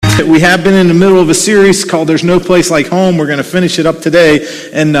we have been in the middle of a series called There's No Place Like Home. We're going to finish it up today.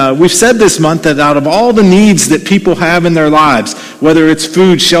 And we've said this month that out of all the needs that people have in their lives, whether it's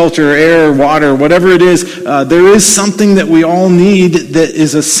food, shelter, air, water, whatever it is, there is something that we all need that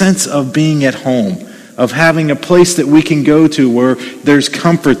is a sense of being at home, of having a place that we can go to where there's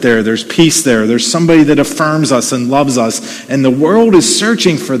comfort there, there's peace there, there's somebody that affirms us and loves us. And the world is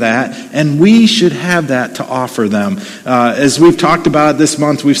searching for that, and we should have that to offer them. As we've talked about this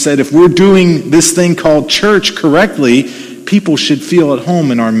month, we've said if we're doing this thing called church correctly, people should feel at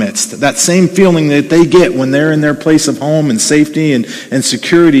home in our midst. That same feeling that they get when they're in their place of home and safety and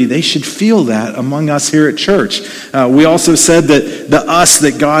security, they should feel that among us here at church. We also said that the us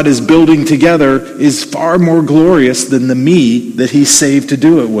that God is building together is far more glorious than the me that he saved to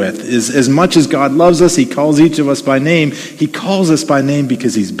do it with. As much as God loves us, he calls each of us by name. He calls us by name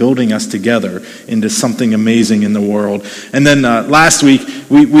because he's building us together into something amazing in the world. And then last week,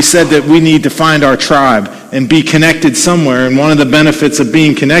 we said that we need to find our tribe and be connected somewhere. And one of the benefits of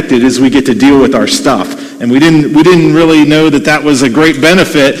being connected is we get to deal with our stuff. And we didn't really know that was a great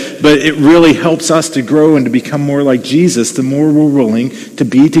benefit, but it really helps us to grow and to become more like Jesus the more we're willing to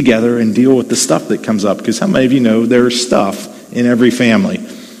be together and deal with the stuff that comes up. Because how many of you know there's stuff in every family?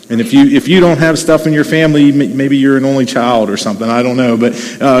 And if you don't have stuff in your family, maybe you're an only child or something, I don't know. But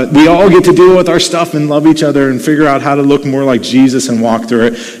we all get to deal with our stuff and love each other and figure out how to look more like Jesus and walk through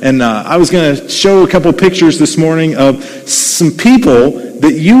it. And I was going to show a couple pictures this morning of some people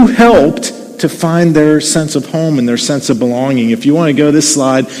that you helped to find their sense of home and their sense of belonging. If you want to go this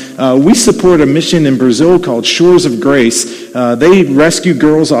slide, we support a mission in Brazil called Shores of Grace. They rescue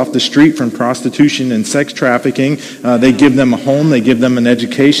girls off the street from prostitution and sex trafficking. They give them a home, they give them an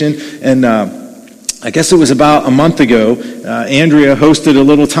education, and I guess it was about a month ago, Andrea hosted a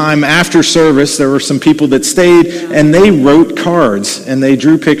little time after service. There were some people that stayed, and they wrote cards, and they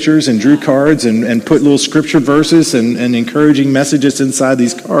drew pictures and drew cards and put little scripture verses and encouraging messages inside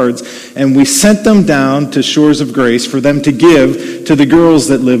these cards. And we sent them down to Shores of Grace for them to give to the girls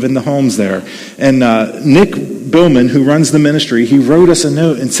that live in the homes there. And Nick Billman, who runs the ministry, he wrote us a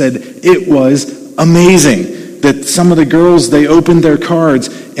note and said it was amazing that some of the girls, they opened their cards,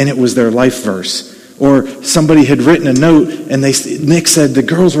 and it was their life verse. Or somebody had written a note, and Nick said, the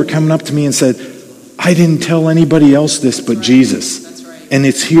girls were coming up to me and said, I didn't tell anybody else this but Jesus. That's right. And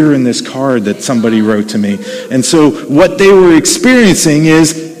it's here in this card that somebody wrote to me. And so what they were experiencing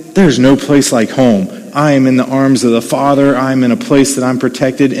is, there's no place like home. I am in the arms of the Father. I'm in a place that I'm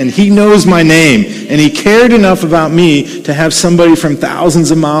protected, and he knows my name. And he cared enough about me to have somebody from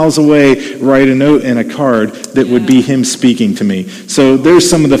thousands of miles away write a note and a card that would be him speaking to me. So there's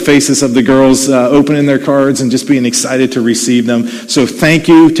some of the faces of the girls opening their cards and just being excited to receive them. So thank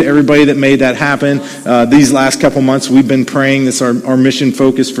you to everybody that made that happen. These last couple months, we've been praying. This is our mission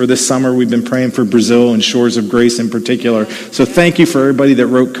focus for this summer. We've been praying for Brazil and Shores of Grace in particular. So thank you for everybody that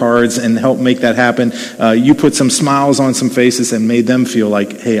wrote cards and helped make that happen. You put some smiles on some faces and made them feel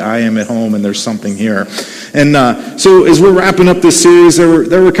like, hey, I am at home and there's something here. And so as we're wrapping up this series, there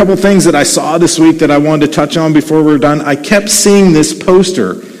were a couple things that I saw this week that I wanted to touch on before we're done. I kept seeing this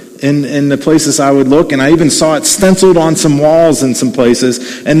poster in the places I would look, and I even saw it stenciled on some walls in some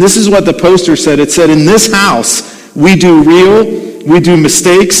places. And this is what the poster said. It said, in this house, we do real, we do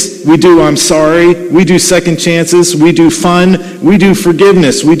mistakes, we do I'm sorry, we do second chances, we do fun, we do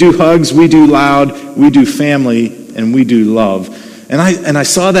forgiveness, we do hugs, we do loud, we do family, and we do love. And I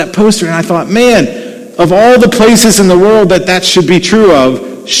saw that poster and I thought, man, of all the places in the world that should be true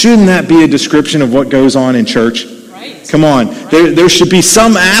of, shouldn't that be a description of what goes on in church? Come on. There should be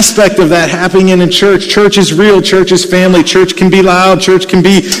some aspect of that happening in a church. Church is real. Church is family. Church can be loud. Church can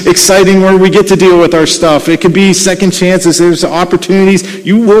be exciting where we get to deal with our stuff. It could be second chances. There's opportunities.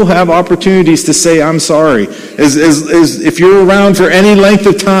 You will have opportunities to say, I'm sorry. If you're around for any length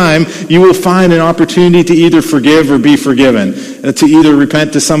of time, you will find an opportunity to either forgive or be forgiven. To either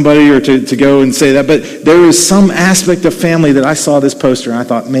repent to somebody or to go and say that. But there is some aspect of family that I saw this poster and I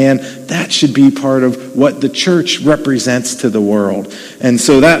thought, man, that should be part of what the church represents to the world. And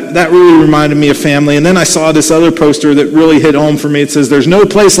so that really reminded me of family. And then I saw this other poster that really hit home for me. It says, there's no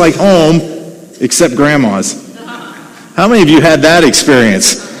place like home except grandma's. How many of you had that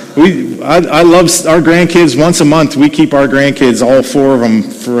experience? I love our grandkids. Once a month, we keep our grandkids, all four of them,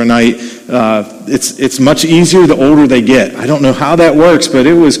 for a night. It's much easier the older they get. I don't know how that works, but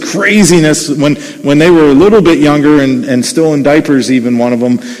it was craziness when they were a little bit younger and still in diapers. Even one of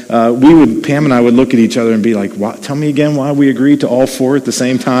them, Pam and I would look at each other and be like, "Tell me again why we agreed to all four at the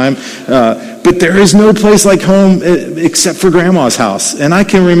same time." But there is no place like home except for Grandma's house. And I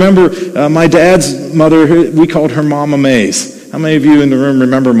can remember my dad's mother. We called her Mama Mays. How many of you in the room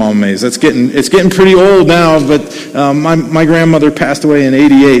remember Mama May's? It's getting pretty old now, but my grandmother passed away in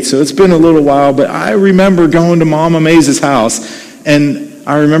 88, so it's been a little while. But I remember going to Mama May's house, and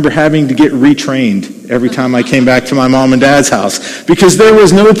I remember having to get retrained every time I came back to my mom and dad's house, because there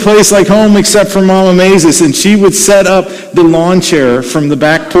was no place like home except for Mama May's, and she would set up the lawn chair from the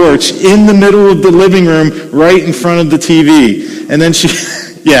back porch in the middle of the living room right in front of the TV. And then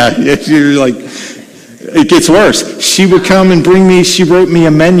you're like, it gets worse. She would come and she wrote me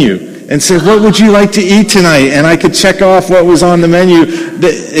a menu and said, what would you like to eat tonight? And I could check off what was on the menu.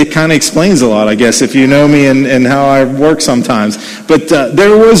 It kind of explains a lot, I guess, if you know me and how I work sometimes. But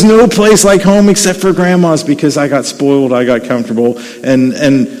there was no place like home except for Grandma's, because I got spoiled, I got comfortable. And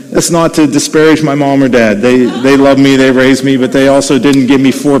that's not to disparage my mom or dad. They love me, they raised me, but they also didn't give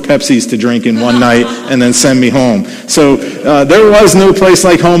me 4 Pepsis to drink in one night and then send me home. So there was no place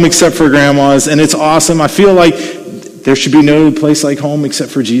like home except for Grandma's, and it's awesome. I feel like there should be no place like home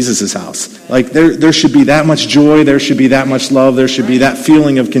except for Jesus' house. Like there should be that much joy, there should be that much love, there should be that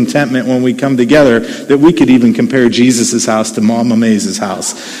feeling of contentment when we come together, that we could even compare Jesus' house to Mama May's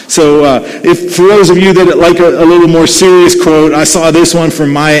house. So if for those of you that like a little more serious quote, I saw this one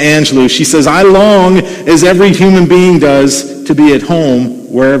from Maya Angelou. She says, I long, as every human being does, to be at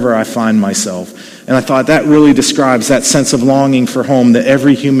home wherever I find myself. And I thought that really describes that sense of longing for home that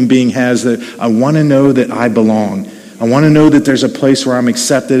every human being has, that I want to know that I belong. I want to know that there's a place where I'm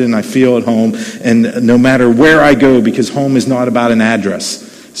accepted and I feel at home, and no matter where I go, because home is not about an address.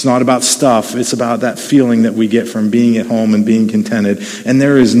 It's not about stuff. It's about that feeling that we get from being at home and being contented. And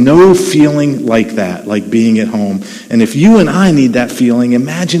there is no feeling like that, like being at home. And if you and I need that feeling,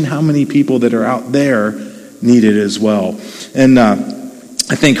 imagine how many people that are out there need it as well. And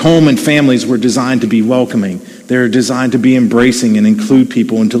I think home and families were designed to be welcoming. They're designed to be embracing and include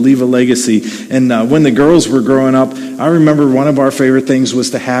people and to leave a legacy. And when the girls were growing up, I remember one of our favorite things was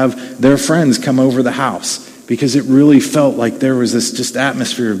to have their friends come over the house, because it really felt like there was this just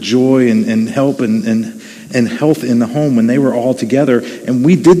atmosphere of joy and help and health in the home when they were all together. And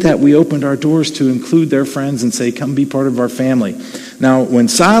we did that. We opened our doors to include their friends and say, come be part of our family. Now, when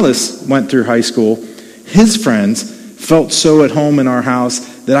Silas went through high school, his friends felt so at home in our house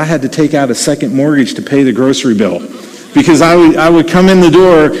that I had to take out a second mortgage to pay the grocery bill. Because I would come in the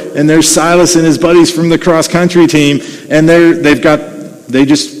door, and there's Silas and his buddies from the cross-country team, and they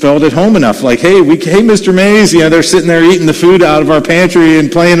just felt at home enough. Like, hey, Mr. Mays, they're sitting there eating the food out of our pantry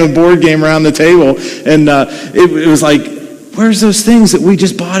and playing a board game around the table. And it was like, where's those things that we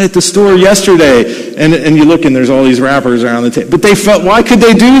just bought at the store yesterday? And you look, and there's all these wrappers around the table. But why could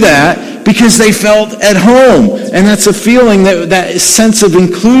they do that? Because they felt at home. And that's a feeling, that sense of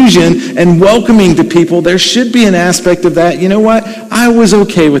inclusion and welcoming to people. There should be an aspect of that. You know what? I was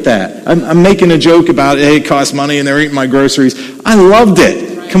okay with that. I'm making a joke about, hey, it costs money and they're eating my groceries. I loved it.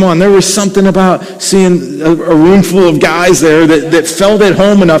 Come on, there was something about seeing a room full of guys there that felt at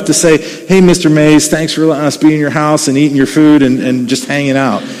home enough to say, hey, Mr. Mays, thanks for letting us be in your house and eating your food and just hanging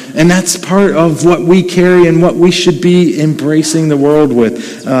out. And that's part of what we carry and what we should be embracing the world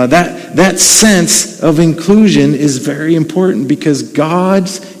with. That sense of inclusion is very important, because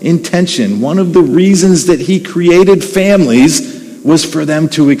God's intention, one of the reasons that he created families, was for them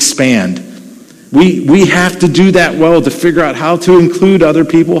to expand. We have to do that well, to figure out how to include other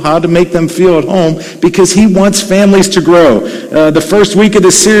people, how to make them feel at home, because he wants families to grow. The first week of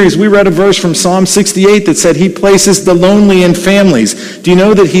this series, we read a verse from Psalm 68 that said he places the lonely in families. Do you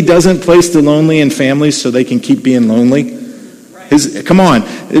know that he doesn't place the lonely in families so they can keep being lonely? Come on,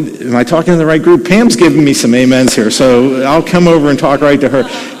 am I talking to the right group? Pam's giving me some amens here, so I'll come over and talk right to her.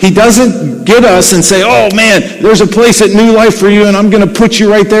 He doesn't get us and say, oh man, there's a place at New Life for you, and I'm going to put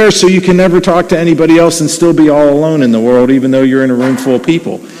you right there so you can never talk to anybody else and still be all alone in the world, even though you're in a room full of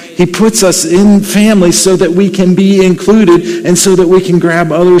people. He puts us in families so that we can be included and so that we can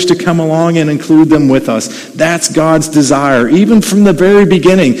grab others to come along and include them with us. That's God's desire. Even from the very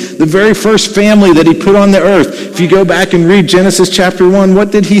beginning, the very first family that he put on the earth. If you go back and read Genesis chapter 1, what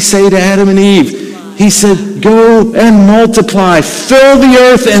did he say to Adam and Eve? He said, go and multiply, fill the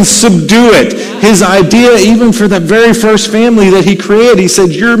earth and subdue it. His idea, even for the very first family that he created, he said,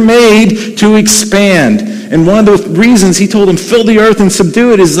 you're made to expand. And one of the reasons he told them, fill the earth and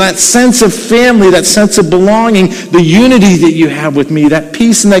subdue it, is that sense of family, that sense of belonging, the unity that you have with me, that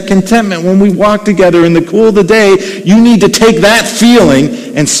peace and that contentment when we walk together in the cool of the day. You need to take that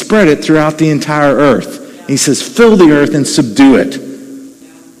feeling and spread it throughout the entire earth. And he says, fill the earth and subdue it.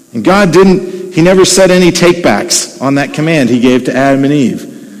 And God he never said any takebacks on that command he gave to Adam and Eve.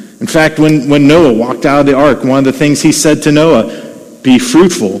 In fact, when Noah walked out of the ark, one of the things he said to Noah, be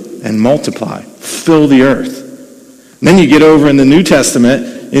fruitful and multiply, fill the earth. Then you get over in the New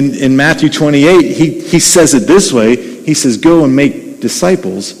Testament, in Matthew 28, he says it this way. He says, go and make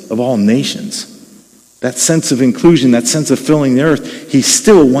disciples of all nations. That sense of inclusion, that sense of filling the earth, he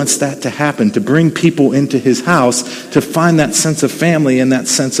still wants that to happen, to bring people into his house, to find that sense of family and that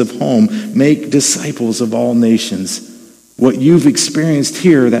sense of home. Make disciples of all nations. What you've experienced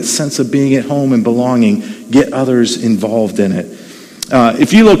here, that sense of being at home and belonging, get others involved in it.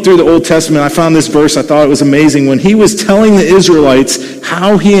 If you look through the Old Testament, I found this verse, I thought it was amazing. When he was telling the Israelites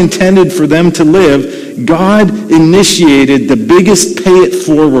how he intended for them to live, God initiated the biggest pay it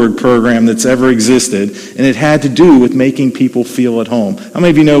forward program that's ever existed, and it had to do with making people feel at home. How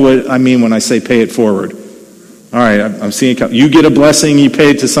many of you know what I mean when I say pay it forward? All right, I'm seeing you get a blessing, you pay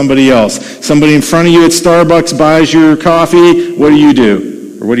it to somebody else. Somebody in front of you at Starbucks buys your coffee, what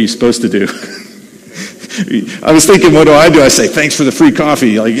do? Or what are you supposed to do? I was thinking, what do? I say, thanks for the free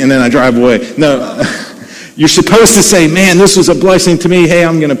coffee, and then I drive away. No, you're supposed to say, man, this was a blessing to me. Hey,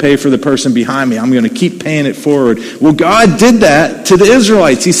 I'm going to pay for the person behind me. I'm going to keep paying it forward. Well, God did that to the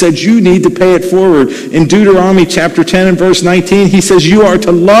Israelites. He said, you need to pay it forward. In Deuteronomy chapter 10 and verse 19, he says, you are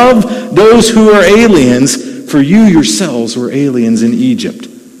to love those who are aliens, for you yourselves were aliens in Egypt.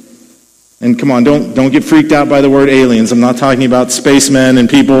 And come on, don't get freaked out by the word aliens. I'm not talking about spacemen and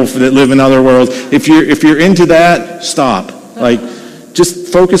people that live in other worlds. If you're into that, stop.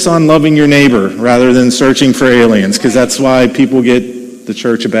 Just focus on loving your neighbor rather than searching for aliens, because that's why people get the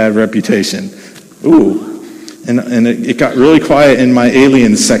church a bad reputation. Ooh, and it got really quiet in my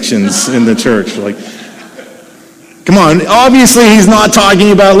aliens sections in the church. Come on, obviously he's not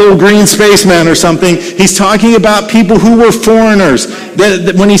talking about little green spacemen or something. He's talking about people who were foreigners.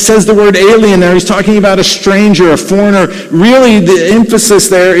 When he says the word alien there, he's talking about a stranger, a foreigner. Really, the emphasis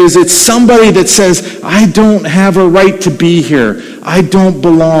there is it's somebody that says, I don't have a right to be here. I don't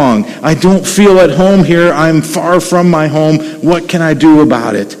belong. I don't feel at home here. I'm far from my home. What can I do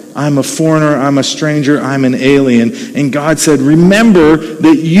about it? I'm a foreigner. I'm a stranger. I'm an alien. And God said, remember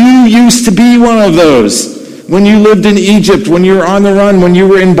that you used to be one of those. When you lived in Egypt, when you were on the run, when you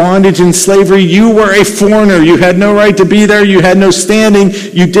were in bondage and slavery, you were a foreigner. You had no right to be there. You had no standing.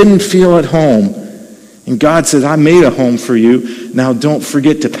 You didn't feel at home. And God said, I made a home for you. Now don't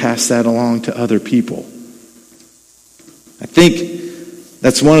forget to pass that along to other people. I think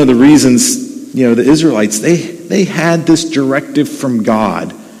that's one of the reasons, the Israelites, they had this directive from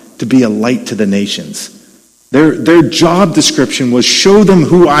God to be a light to the nations. Their job description was show them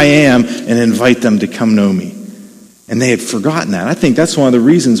who I am and invite them to come know me. And they had forgotten that. I think that's one of the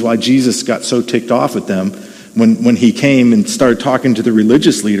reasons why Jesus got so ticked off at them when he came and started talking to the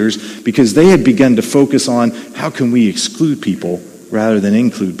religious leaders, because they had begun to focus on how can we exclude people rather than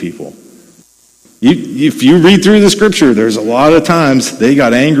include people. If you read through the scripture, there's a lot of times they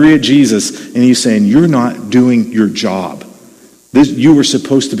got angry at Jesus and he's saying, you're not doing your job. You were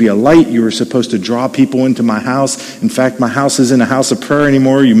supposed to be a light. You were supposed to draw people into my house. In fact, my house isn't a house of prayer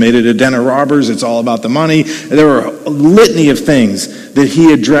anymore. You made it a den of robbers. It's all about the money. There were a litany of things that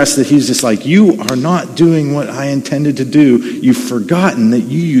he addressed that he's just like, you are not doing what I intended to do. You've forgotten that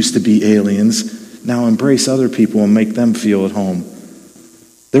you used to be aliens. Now embrace other people and make them feel at home.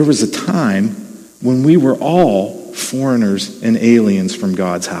 There was a time when we were all foreigners and aliens from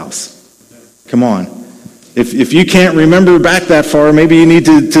God's house. Come on. If you can't remember back that far, maybe you need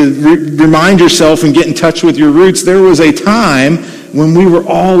to remind yourself and get in touch with your roots. There was a time when we were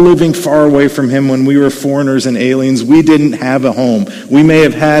all living far away from him, when we were foreigners and aliens. We didn't have a home. We may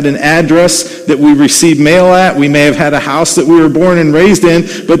have had an address that we received mail at. We may have had a house that we were born and raised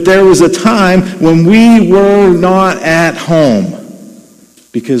in. But there was a time when we were not at home,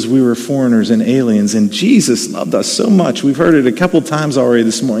 because we were foreigners and aliens. And Jesus loved us so much. We've heard it a couple times already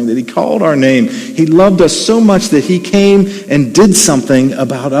this morning, that he called our name. He loved us so much that he came and did something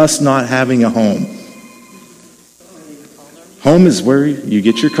about us not having a home. Home is where you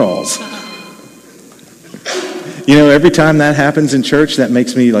get your calls. Every time that happens in church, that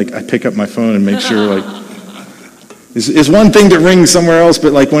makes me I pick up my phone and make sure it's one thing to ring somewhere else,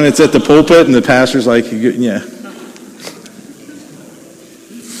 but when it's at the pulpit and the pastor's yeah.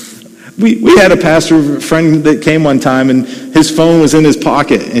 We had a pastor friend that came one time, and his phone was in his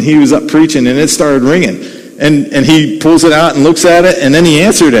pocket, and he was up preaching, and it started ringing. And he pulls it out and looks at it, and then he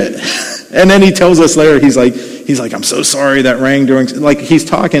answered it. And then he tells us later, he's like, I'm so sorry that rang during... he's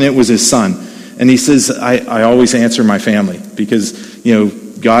talking, it was his son. And he says, I always answer my family, because,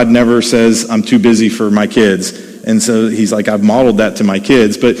 God never says, I'm too busy for my kids. And so he's like, I've modeled that to my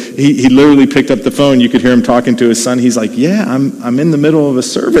kids. But he literally picked up the phone. You could hear him talking to his son. He's like, yeah, I'm in the middle of a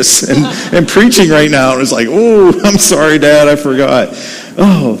service and preaching right now. And it was like, oh, I'm sorry, Dad, I forgot.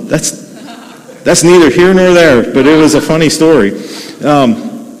 Oh, That's neither here nor there, but it was a funny story.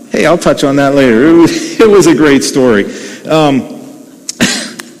 Hey, I'll touch on that later. It was a great story.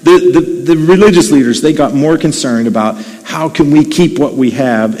 The religious leaders, they got more concerned about how can we keep what we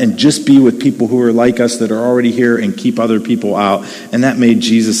have and just be with people who are like us that are already here and keep other people out. And that made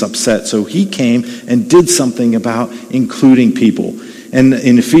Jesus upset. So he came and did something about including people. And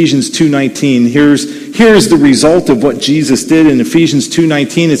in Ephesians 2:19, here's the result of what Jesus did. In Ephesians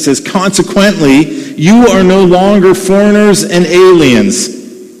 2:19, it says, consequently, you are no longer foreigners and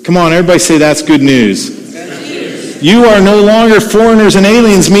aliens. Come on, everybody say that's good news. You are no longer foreigners and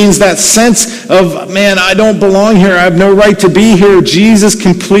aliens means that sense of, man, I don't belong here. I have no right to be here. Jesus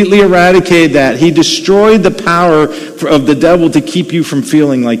completely eradicated that. He destroyed the power of the devil to keep you from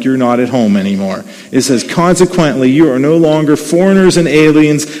feeling like you're not at home anymore. It says, consequently, you are no longer foreigners and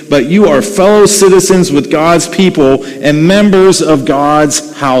aliens, but you are fellow citizens with God's people and members of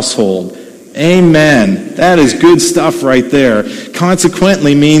God's household. Amen. That is good stuff right there.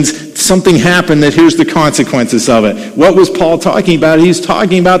 Consequently means something happened that here's the consequences of it. What was Paul talking about? He's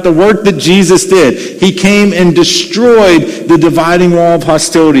talking about the work that Jesus did. He came and destroyed the dividing wall of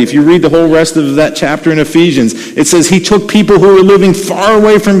hostility. If you read the whole rest of that chapter in Ephesians, it says he took people who were living far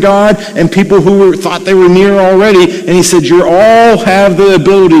away from God and people who thought they were near already, and he said, you all have the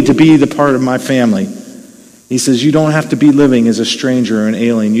ability to be the part of my family. He says, you don't have to be living as a stranger or an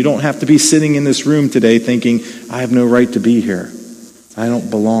alien. You don't have to be sitting in this room today thinking, I have no right to be here. I don't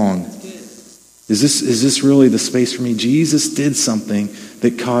belong. Is this really the space for me? Jesus did something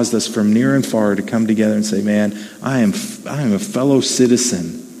that caused us from near and far to come together and say, man, I am a fellow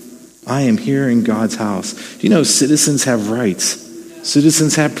citizen. I am here in God's house. You know, citizens have rights.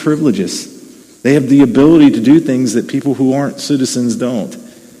 Citizens have privileges. They have the ability to do things that people who aren't citizens don't.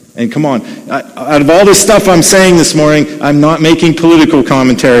 And come on, out of all this stuff I'm saying this morning, I'm not making political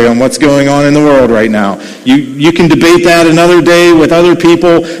commentary on what's going on in the world right now. You can debate that another day with other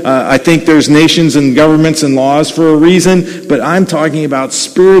people. I think there's nations and governments and laws for a reason, but I'm talking about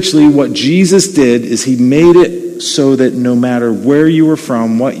spiritually what Jesus did is he made it so that no matter where you were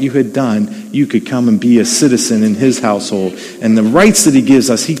from, what you had done, you could come and be a citizen in his household. And the rights that he gives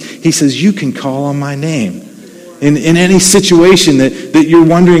us, he says, you can call on my name. In any situation that you're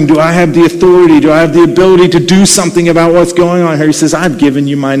wondering, do I have the authority? Do I have the ability to do something about what's going on here? He says, I've given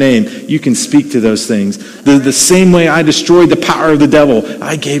you my name. You can speak to those things. The same way I destroyed the power of the devil,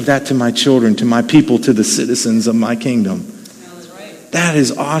 I gave that to my children, to my people, to the citizens of my kingdom. That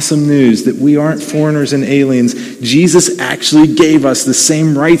is awesome news that we aren't foreigners and aliens. Jesus actually gave us the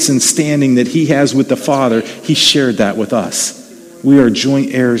same rights and standing that he has with the Father. He shared that with us. We are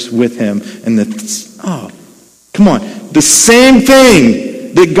joint heirs with him. And come on. The same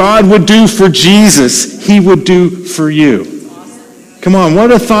thing that God would do for Jesus, he would do for you. Come on,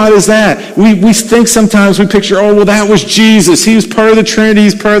 what a thought is that? We think sometimes, we picture, oh, well, that was Jesus. He was part of the Trinity.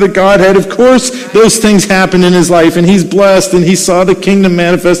 He's part of the Godhead. Of course, those things happened in his life, and he's blessed, and he saw the kingdom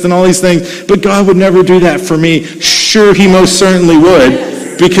manifest and all these things. But God would never do that for me. Sure, he most certainly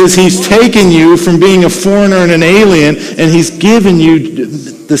would, because he's taken you from being a foreigner and an alien, and he's given you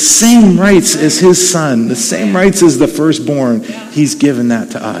the same rights as his son, the same rights as the firstborn. He's given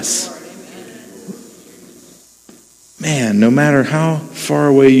that to us. Man, no matter how far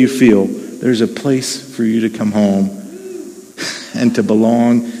away you feel, there's a place for you to come home and to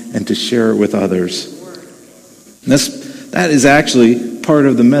belong and to share it with others. That is actually part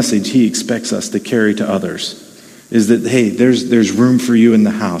of the message he expects us to carry to others, is that, hey, there's room for you in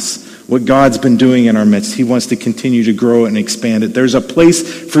the house. What God's been doing in our midst, he wants to continue to grow it and expand it. There's a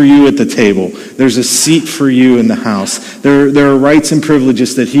place for you at the table. There's a seat for you in the house. There are rights and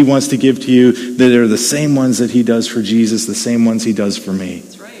privileges that he wants to give to you that are the same ones that he does for Jesus, the same ones he does for me.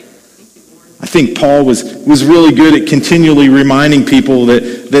 That's right. I think Paul was really good at continually reminding people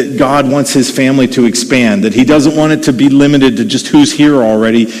that God wants his family to expand, that he doesn't want it to be limited to just who's here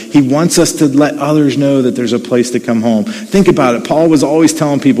already. He wants us to let others know that there's a place to come home. Think about it. Paul was always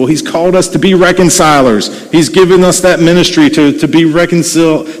telling people he's called us to be reconcilers. He's given us that ministry to be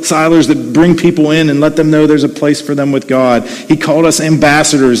reconcilers that bring people in and let them know there's a place for them with God. He called us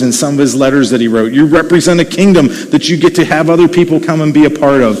ambassadors in some of his letters that he wrote. You represent a kingdom that you get to have other people come and be a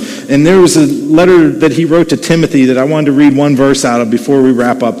part of. And there was a letter that he wrote to Timothy that I wanted to read one verse out of before we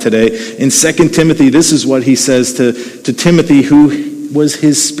wrap up today. In 2 Timothy, this is what he says to Timothy, who was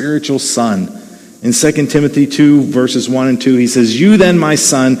his spiritual son. In 2 Timothy 2, verses 1 and 2, he says, "You then, my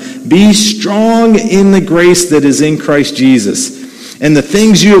son, be strong in the grace that is in Christ Jesus. And the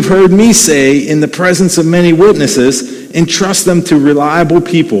things you have heard me say in the presence of many witnesses, entrust them to reliable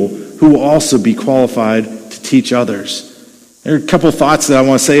people who will also be qualified to teach others." There are a couple thoughts that I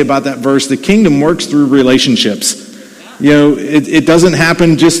want to say about that verse. The kingdom works through relationships. It doesn't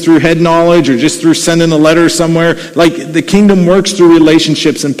happen just through head knowledge or just through sending a letter somewhere. Like, the kingdom works through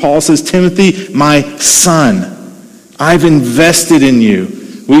relationships. And Paul says, Timothy, my son, I've invested in you.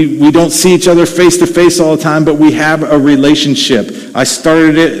 We don't see each other face to face all the time, but we have a relationship. I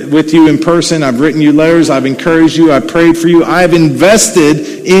started it with you in person. I've written you letters. I've encouraged you. I've prayed for you. I've invested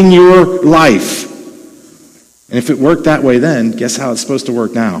in your life. And if it worked that way then, guess how it's supposed to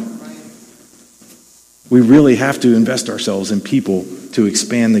work now? We really have to invest ourselves in people to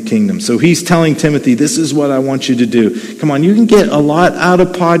expand the kingdom. So he's telling Timothy, this is what I want you to do. Come on, you can get a lot out of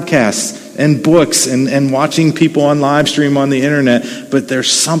podcasts and books and watching people on live stream on the internet, but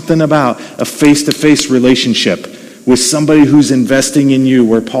there's something about a face-to-face relationship with somebody who's investing in you,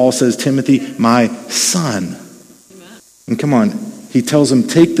 where Paul says, Timothy, my son. And come on, he tells him,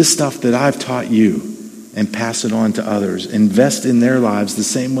 take the stuff that I've taught you and pass it on to others. Invest in their lives the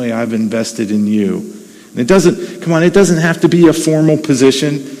same way I've invested in you. And it doesn't have to be a formal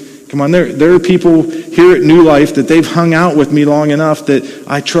position. Come on, there are people here at New Life that they've hung out with me long enough that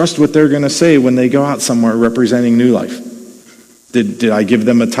I trust what they're going to say when they go out somewhere representing New Life. Did I give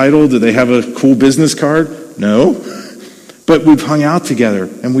them a title? Do they have a cool business card? No. But we've hung out together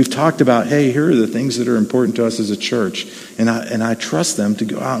and we've talked about, hey, here are the things that are important to us as a church. And I trust them to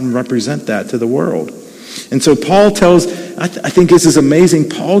go out and represent that to the world. And so Paul tells, I think this is amazing,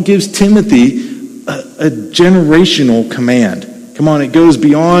 Paul gives Timothy a generational command. Come on, it goes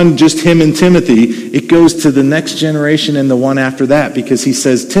beyond just him and Timothy. It goes to the next generation and the one after that, because he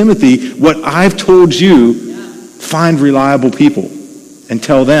says, Timothy, what I've told you, find reliable people and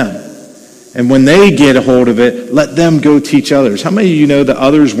tell them. And when they get a hold of it, let them go teach others. How many of you know that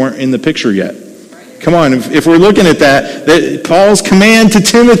others weren't in the picture yet? Come on, if we're looking at that Paul's command to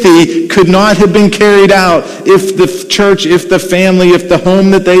Timothy could not have been carried out if the church, if the family, if the home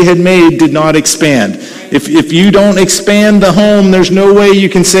that they had made did not expand. If you don't expand the home, there's no way you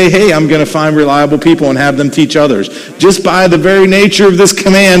can say, hey, I'm going to find reliable people and have them teach others. Just by the very nature of this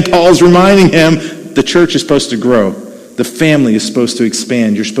command, Paul's reminding him, the church is supposed to grow. The family is supposed to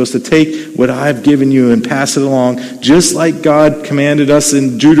expand. You're supposed to take what I've given you and pass it along. Just like God commanded us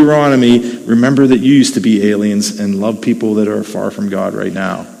in Deuteronomy, remember that you used to be aliens and love people that are far from God right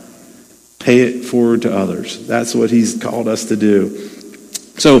now. Pay it forward to others. That's what he's called us to do.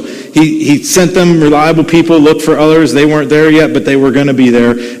 So he sent them reliable people, look for others. They weren't there yet, but they were going to be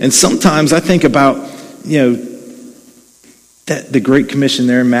there. And sometimes I think about, that the Great Commission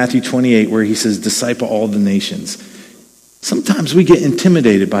there in Matthew 28, where he says, disciple all the nations. Sometimes we get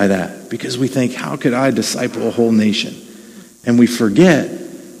intimidated by that because we think, how could I disciple a whole nation? And we forget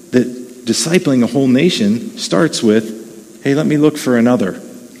that discipling a whole nation starts with, hey, let me look for another.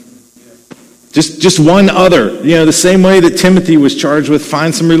 Just one other. The same way that Timothy was charged with,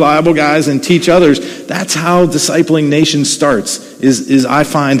 find some reliable guys and teach others. That's how discipling nations starts, is I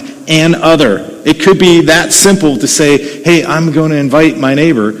find an other. It could be that simple to say, hey, I'm going to invite my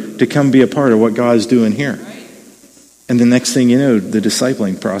neighbor to come be a part of what God's doing here. And the next thing you know, the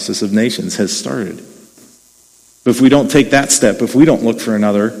discipling process of nations has started. But if we don't take that step, if we don't look for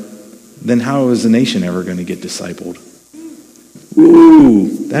another, then how is the nation ever going to get discipled?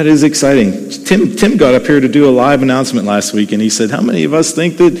 Ooh, that is exciting. Tim got up here to do a live announcement last week, and he said, how many of us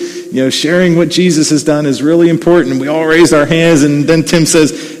think that sharing what Jesus has done is really important? And we all raised our hands, and then Tim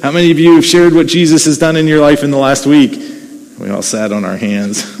says, how many of you have shared what Jesus has done in your life in the last week? We all sat on our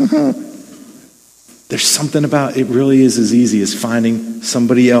hands. There's something about it really is as easy as finding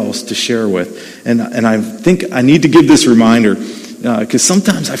somebody else to share with. And I think I need to give this reminder, because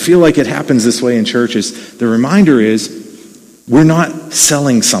sometimes I feel like it happens this way in churches. The reminder is, we're not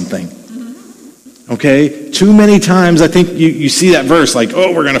selling something. Okay? Too many times I think you see that verse like,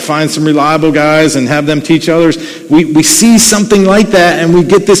 oh, we're going to find some reliable guys and have them teach others. We see something like that and we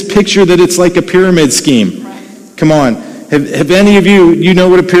get this picture that it's like a pyramid scheme. Come on. Have any of you know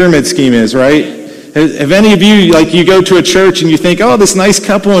what a pyramid scheme is, right? Have any of you, you go to a church and you think, oh, this nice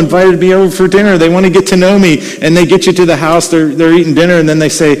couple invited me over for dinner. They want to get to know me. And they get you to the house, they're eating dinner, and then they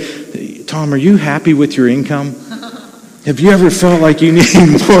say, Tom, are you happy with your income? Have you ever felt like you need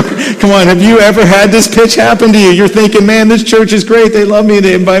more? Come on, have you ever had this pitch happen to you? You're thinking, man, this church is great. They love me.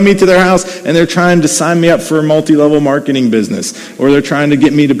 They invite me to their house, and they're trying to sign me up for a multi-level marketing business, or they're trying to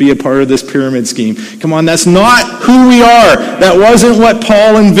get me to be a part of this pyramid scheme. Come on, that's not who we are. That wasn't what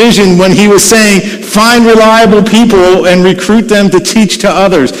Paul envisioned when he was saying, find reliable people and recruit them to teach to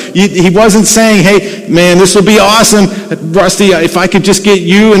others. He wasn't saying, hey, man, this will be awesome. Rusty, if I could just get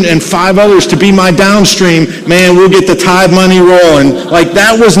you and 5 others to be my downstream, man, we'll get the tithe money rolling. Like,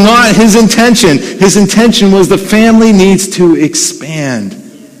 that was not his intention. His intention was the family needs to expand.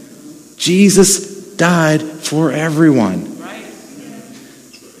 Jesus died for everyone.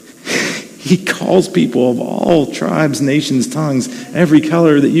 He calls people of all tribes, nations, tongues, every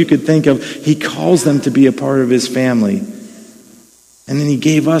color that you could think of. He calls them to be a part of his family. And then he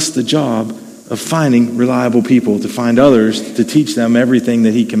gave us the job of finding reliable people, to find others, to teach them everything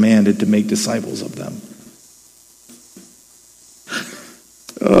that he commanded, to make disciples of them.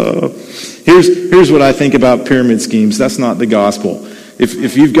 Here's what I think about pyramid schemes. That's not the gospel.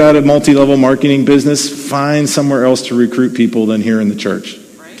 If you've got a multi-level marketing business, find somewhere else to recruit people than here in the church.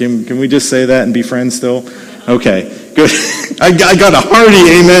 Can we just say that and be friends still? Okay, good. I got a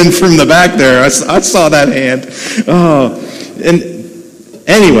hearty amen from the back there. I saw that hand. And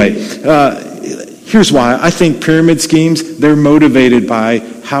anyway, here's why. I think pyramid schemes, they're motivated by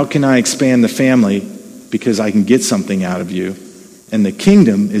how can I expand the family because I can get something out of you. And the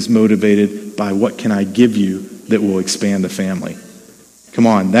kingdom is motivated by what can I give you that will expand the family. Come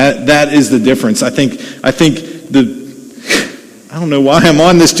on, that is the difference. I think I don't know why I'm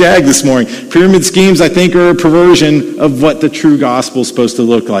on this jag this morning. Pyramid schemes, I think, are a perversion of what the true gospel is supposed to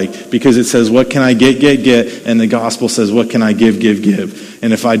look like. Because it says, what can I get? And the gospel says, what can I give?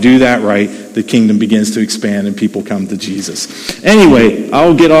 And if I do that right, the kingdom begins to expand and people come to Jesus. Anyway,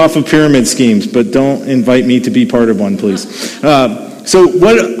 I'll get off of pyramid schemes, but don't invite me to be part of one, please. So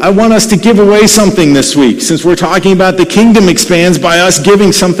I want us to give away something this week. Since we're talking about the kingdom expands by us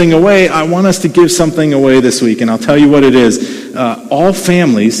giving something away, I want us to give something away this week. And I'll tell you what it is. All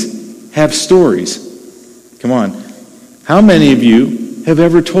families have stories. Come on. How many of you have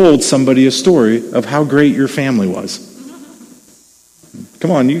ever told somebody a story of how great your family was? Come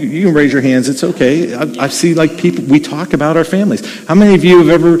on, you can raise your hands. It's okay. I see people, we talk about our families. How many of you have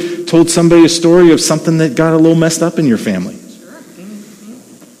ever told somebody a story of something that got a little messed up in your family?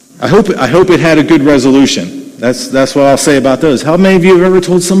 I hope it had a good resolution. That's what I'll say about those. How many of you have ever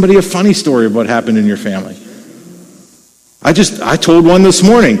told somebody a funny story of what happened in your family? I told one this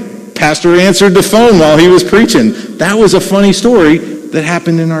morning. Pastor answered the phone while he was preaching. That was a funny story that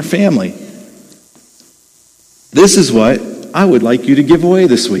happened in our family. This is what I would like you to give away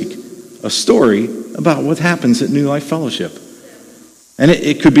this week. A story about what happens at New Life Fellowship. And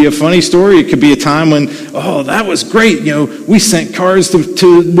it could be a funny story. It could be a time when, that was great. We sent cards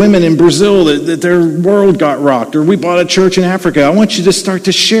to women in Brazil that their world got rocked. Or we bought a church in Africa. I want you to start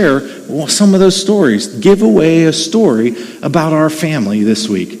to share some of those stories. Give away a story about our family this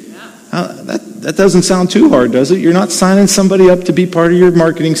week. That doesn't sound too hard, does it? You're not signing somebody up to be part of your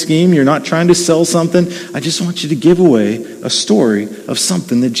marketing scheme. You're not trying to sell something. I just want you to give away a story of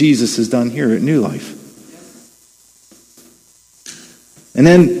something that Jesus has done here at New Life. And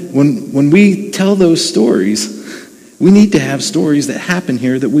then when we tell those stories, we need to have stories that happen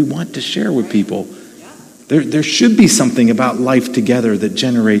here that we want to share with people. There should be something about life together that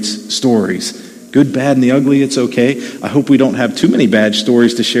generates stories. Good, bad, and the ugly, it's okay. I hope we don't have too many bad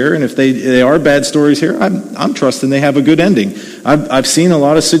stories to share. And if they are bad stories here, I'm trusting they have a good ending. I've seen a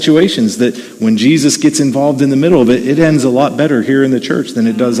lot of situations that when Jesus gets involved in the middle of it, it ends a lot better here in the church than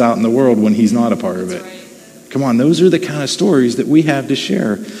it does out in the world when he's not a part of it. Come on, those are the kind of stories that we have to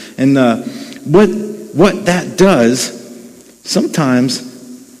share. And what that does, sometimes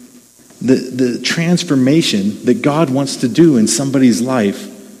the transformation that God wants to do in somebody's life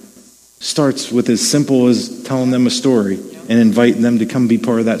starts with as simple as telling them a story and inviting them to come be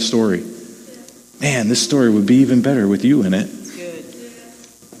part of that story. Man, this story would be even better with you in it.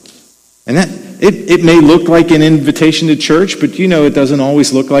 And that it may look like an invitation to church, but it doesn't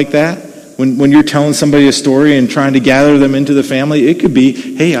always look like that. When you're telling somebody a story and trying to gather them into the family, it could be,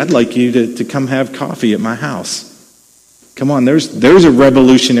 hey, I'd like you to come have coffee at my house. Come on, there's a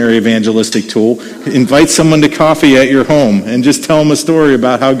revolutionary evangelistic tool. Invite someone to coffee at your home and just tell them a story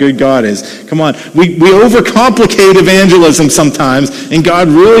about how good God is. Come on, we overcomplicate evangelism sometimes, and God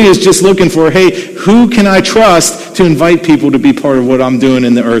really is just looking for, hey, who can I trust to invite people to be part of what I'm doing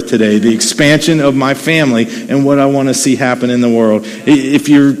in the earth today, the expansion of my family and what I want to see happen in the world. If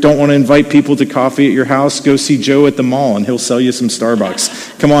you don't want to invite people to coffee at your house, go see Joe at the mall and he'll sell you some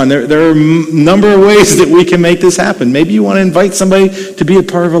Starbucks. Come on, there are a number of ways that we can make this happen. Maybe you want to invite somebody to be a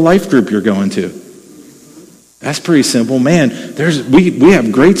part of a life group you're going to. That's pretty simple. Man, we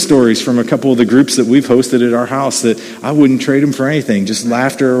have great stories from a couple of the groups that we've hosted at our house that I wouldn't trade them for anything. Just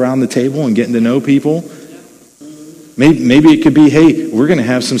laughter around the table and getting to know people. Maybe it could be, hey, we're going to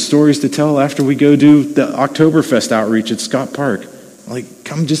have some stories to tell after we go do the Oktoberfest outreach at Scott Park.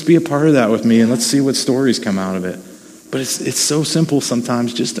 Come just be a part of that with me and let's see what stories come out of it. But it's so simple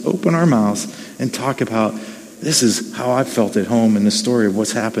sometimes just to open our mouths and talk about This is how I felt at home in the story of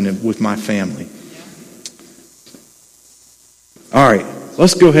what's happened with my family. All right,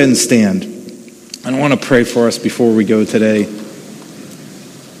 let's go ahead and stand. I want to pray for us before we go today.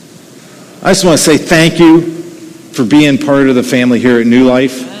 I just want to say thank you for being part of the family here at New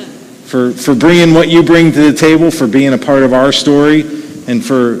Life, for bringing what you bring to the table, for being a part of our story, and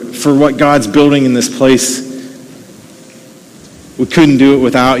for what God's building in this place. We couldn't do it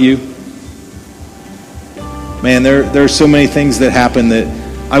without you. Man, there are so many things that happen that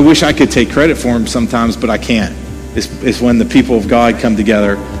I wish I could take credit for them sometimes, but I can't. It's when the people of God come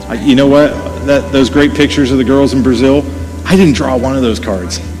together. You know what? Those great pictures of the girls in Brazil, I didn't draw one of those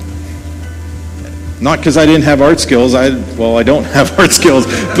cards. Not because I didn't have art skills. I don't have art skills,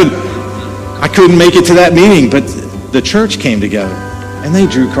 but I couldn't make it to that meeting. But the church came together, and they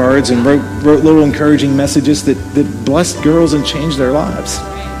drew cards and wrote little encouraging messages that blessed girls and changed their lives.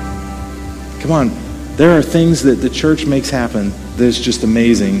 Come on. There are things that the church makes happen that is just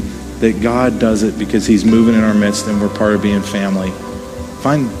amazing, that God does it because he's moving in our midst and we're part of being family.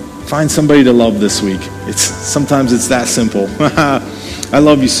 Find somebody to love this week. Sometimes it's that simple. I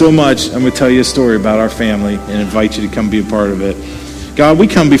love you so much. I'm going to tell you a story about our family and invite you to come be a part of it. God, we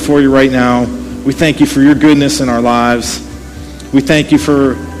come before you right now. We thank you for your goodness in our lives. We thank you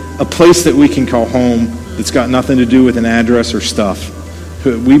for a place that we can call home that's got nothing to do with an address or stuff.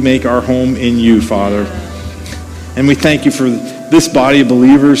 We make our home in you, Father. And we thank you for this body of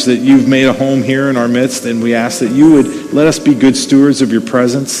believers that you've made a home here in our midst, and we ask that you would let us be good stewards of your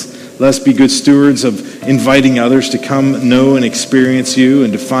presence. Let us be good stewards of inviting others to come know and experience you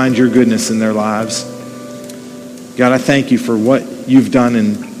and to find your goodness in their lives. God, I thank you for what you've done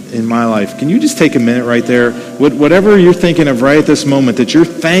in my life. Can you just take a minute right there? Whatever you're thinking of right at this moment that you're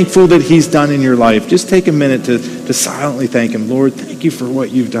thankful that he's done in your life, just take a minute to silently thank him. Lord, thank you for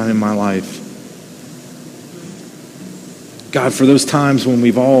what you've done in my life. God, for those times when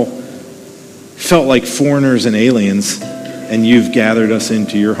we've all felt like foreigners and aliens, and you've gathered us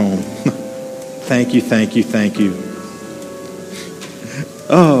into your home. Thank you, thank you, thank you.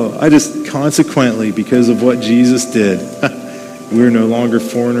 Oh, I just consequently, because of what Jesus did, we're no longer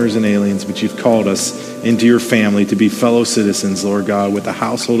foreigners and aliens, but you've called us into your family to be fellow citizens, Lord God, with the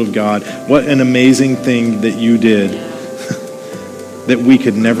household of God. What an amazing thing that you did that we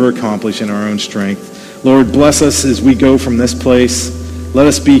could never accomplish in our own strength. Lord, bless us as we go from this place. Let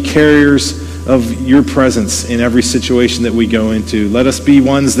us be carriers of your presence in every situation that we go into. Let us be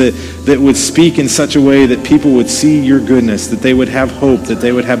ones that would speak in such a way that people would see your goodness, that they would have hope, that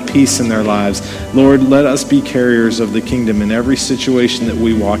they would have peace in their lives. Lord, let us be carriers of the kingdom in every situation that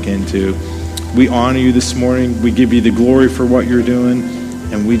we walk into. We honor you this morning. We give you the glory for what you're doing,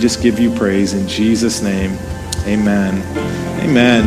 and we just give you praise in Jesus' name. Amen. Amen.